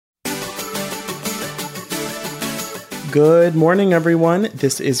Good morning, everyone.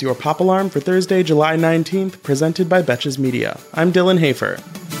 This is your Pop Alarm for Thursday, July 19th, presented by Betches Media. I'm Dylan Hafer.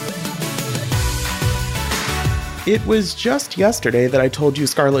 It was just yesterday that I told you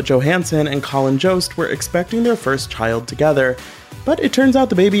Scarlett Johansson and Colin Jost were expecting their first child together, but it turns out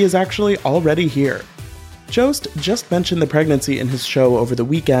the baby is actually already here. Jost just mentioned the pregnancy in his show over the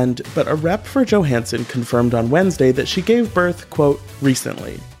weekend, but a rep for Johansson confirmed on Wednesday that she gave birth, quote,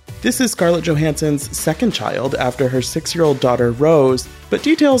 recently. This is Scarlett Johansson's second child after her 6-year-old daughter Rose, but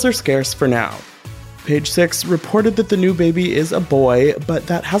details are scarce for now. Page Six reported that the new baby is a boy, but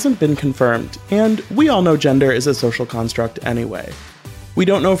that hasn't been confirmed, and we all know gender is a social construct anyway. We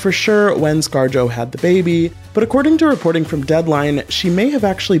don't know for sure when ScarJo had the baby, but according to reporting from Deadline, she may have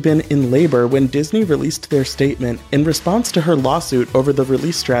actually been in labor when Disney released their statement in response to her lawsuit over the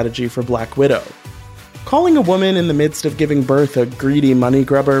release strategy for Black Widow. Calling a woman in the midst of giving birth a greedy money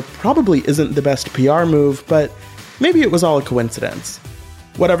grubber probably isn't the best PR move, but maybe it was all a coincidence.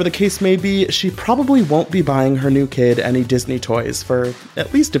 Whatever the case may be, she probably won't be buying her new kid any Disney toys for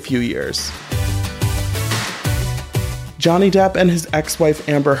at least a few years. Johnny Depp and his ex-wife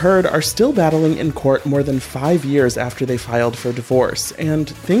Amber Heard are still battling in court more than 5 years after they filed for divorce, and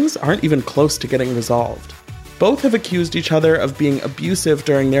things aren't even close to getting resolved. Both have accused each other of being abusive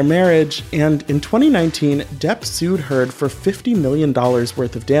during their marriage, and in 2019, Depp sued Heard for $50 million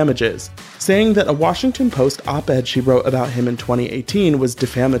worth of damages, saying that a Washington Post op-ed she wrote about him in 2018 was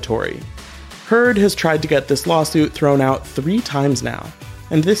defamatory. Heard has tried to get this lawsuit thrown out 3 times now,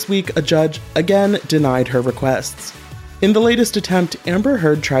 and this week a judge again denied her requests. In the latest attempt, Amber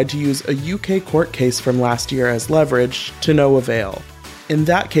Heard tried to use a UK court case from last year as leverage, to no avail. In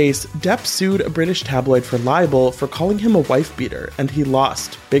that case, Depp sued a British tabloid for libel for calling him a wife-beater, and he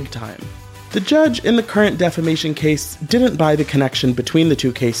lost, big time. The judge in the current defamation case didn't buy the connection between the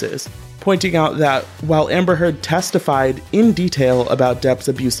two cases, pointing out that while Amber Heard testified in detail about Depp's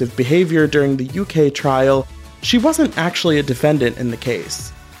abusive behavior during the UK trial, she wasn't actually a defendant in the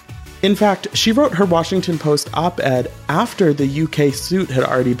case. In fact, she wrote her Washington Post op-ed after the UK suit had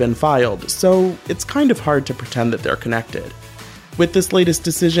already been filed, so it's kind of hard to pretend that they're connected. With this latest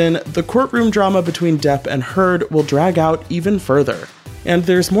decision, the courtroom drama between Depp and Heard will drag out even further, and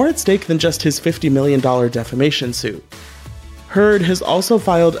there's more at stake than just his $50 million defamation suit. Heard has also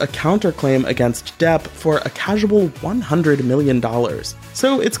filed a counterclaim against Depp for a casual $100 million,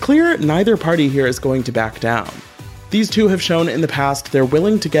 so it's clear neither party here is going to back down. These two have shown in the past they're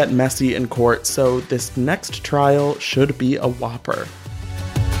willing to get messy in court, so this next trial should be a whopper.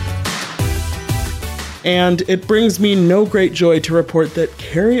 And it brings me no great joy to report that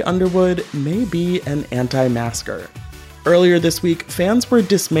Carrie Underwood may be an anti-masker. Earlier this week, fans were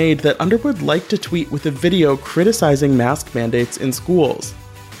dismayed that Underwood liked to tweet with a video criticizing mask mandates in schools.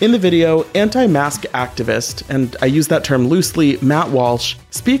 In the video, anti-mask activist, and I use that term loosely, Matt Walsh,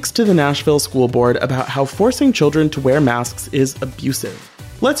 speaks to the Nashville School Board about how forcing children to wear masks is abusive.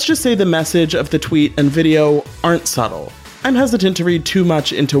 Let's just say the message of the tweet and video aren't subtle. I'm hesitant to read too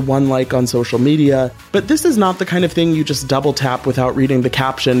much into one like on social media, but this is not the kind of thing you just double tap without reading the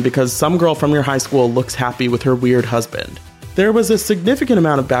caption because some girl from your high school looks happy with her weird husband. There was a significant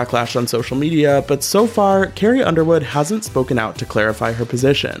amount of backlash on social media, but so far, Carrie Underwood hasn't spoken out to clarify her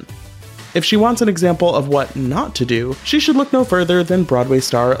position. If she wants an example of what not to do, she should look no further than Broadway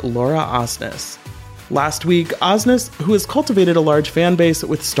star Laura Osnes. Last week, Osnes, who has cultivated a large fan base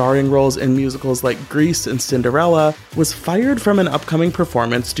with starring roles in musicals like Grease and Cinderella, was fired from an upcoming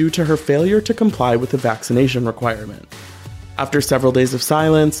performance due to her failure to comply with the vaccination requirement. After several days of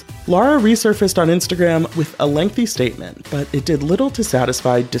silence, Laura resurfaced on Instagram with a lengthy statement, but it did little to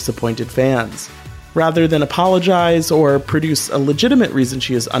satisfy disappointed fans. Rather than apologize or produce a legitimate reason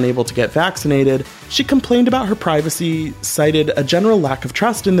she is unable to get vaccinated, she complained about her privacy, cited a general lack of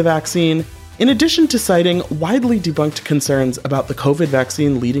trust in the vaccine, in addition to citing widely debunked concerns about the COVID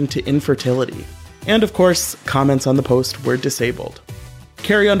vaccine leading to infertility. And of course, comments on the post were disabled.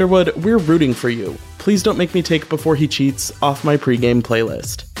 Carrie Underwood, we're rooting for you. Please don't make me take Before He Cheats off my pregame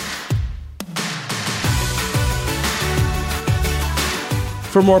playlist.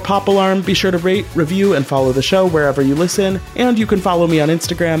 For more Pop Alarm, be sure to rate, review, and follow the show wherever you listen, and you can follow me on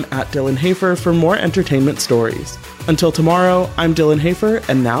Instagram at Dylan Hafer for more entertainment stories. Until tomorrow, I'm Dylan Hafer,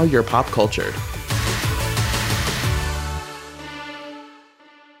 and now you're pop cultured.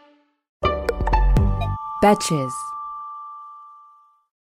 Betches.